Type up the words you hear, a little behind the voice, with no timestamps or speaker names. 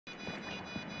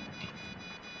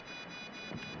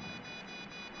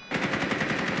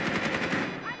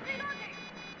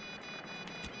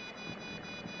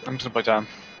I'm just gonna play down.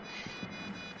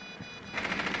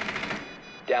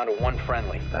 Down to one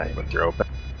friendly. You went through open.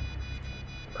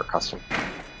 Or custom.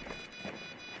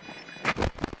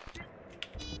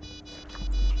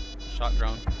 Shot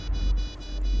drone.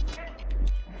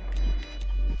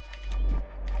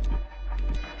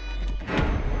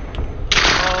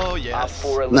 Oh yes. Op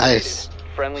 4 eliminated. Nice.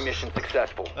 Friendly mission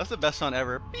successful. That's the best sound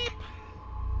ever. Beep.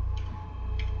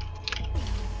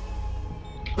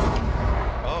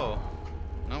 Oh.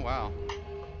 Oh wow.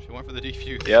 She went for the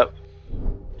defuse. Yep.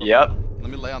 Yep. Let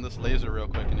me lay on this laser real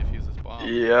quick and defuse this bomb.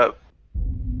 Yep.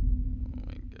 Oh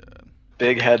my god.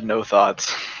 Big head, no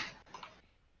thoughts.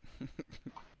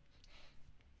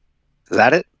 Is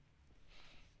that it?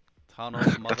 Tunnel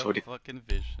That's what he- motherfucking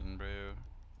vision, bro.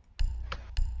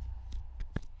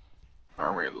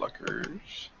 Armory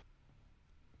lockers.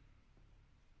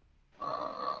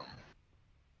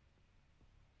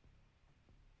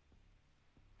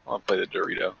 I'll play the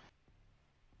Dorito.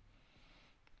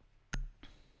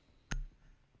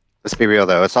 Let's be real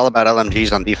though. It's all about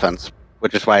LMGs on defense,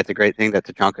 which is why it's a great thing that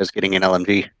Tachanka is getting an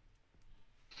LMG.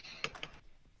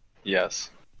 Yes.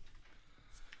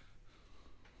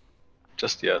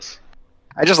 Just yes.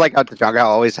 I just like how Tachanka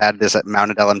always had this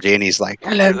mounted LMG, and he's like,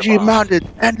 LMG mounted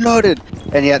and loaded,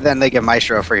 and yet then they give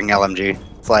Maestro a freaking LMG.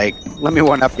 It's like, let me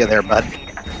one up you there, bud.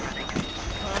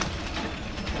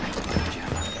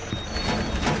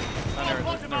 I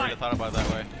never thought about it that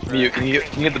way. Can you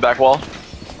get the back wall? Can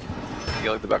you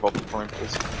get like the back wall for me,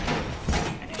 please?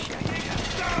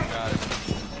 Got it.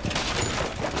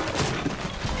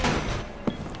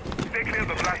 Stay clear of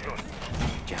the blast zone.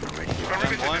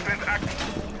 Stand one. Defense active.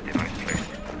 Device placed.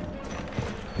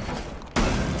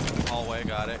 Hallway,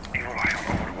 got it. Evil eye on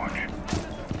Overwatch.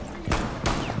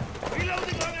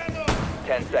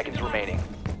 10 seconds remaining.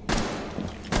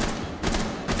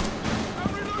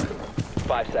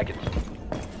 5 seconds.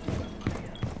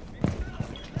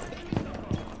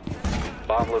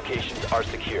 Bomb locations are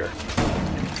secure.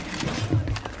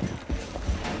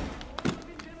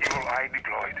 Evil eye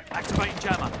deployed. Activate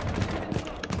jammer.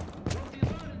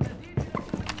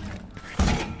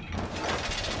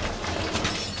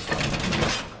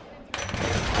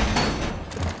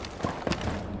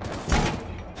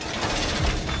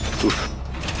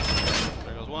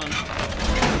 There goes one.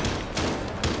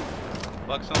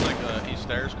 Buck sounds like east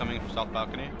stairs coming from south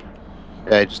balcony.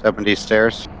 Yeah, I just opened these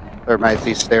stairs. There might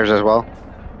be stairs as well.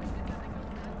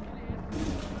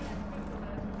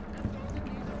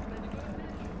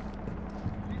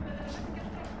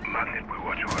 Magnet will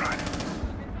watch over eyes.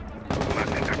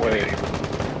 Magnet Wait.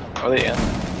 activated. Are they in?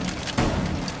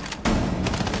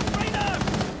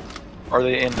 Are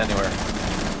they in anywhere?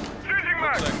 Changing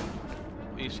mag. Looks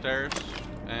like east stairs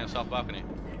and south balcony.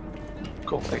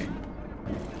 Cool, thank you.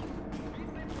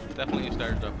 Definitely east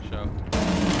stairs though for sure.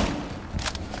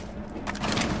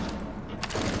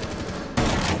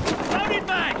 Loaded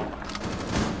mag.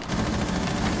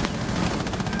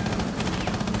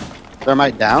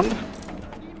 Thermite down.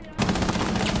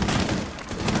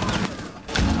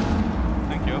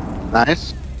 Thank you.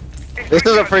 Nice. This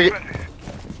is a free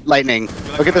lightning.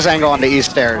 Look at this angle on the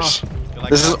east stairs. You like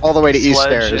This is that? all the way to east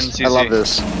Sledge stairs. and I CC. love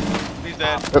this. He's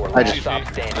dead. Oh, I just- Stop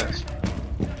standing.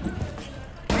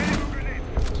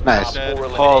 Nice. Op 4 Dead.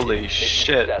 eliminated. Holy Mission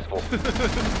shit. Successful.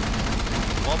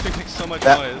 Walter makes so much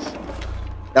That- noise.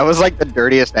 That was like the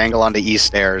dirtiest angle on the east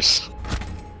stairs.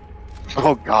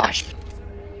 Oh gosh.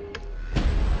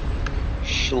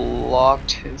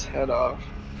 Schlocked his head off.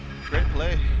 Great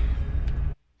play.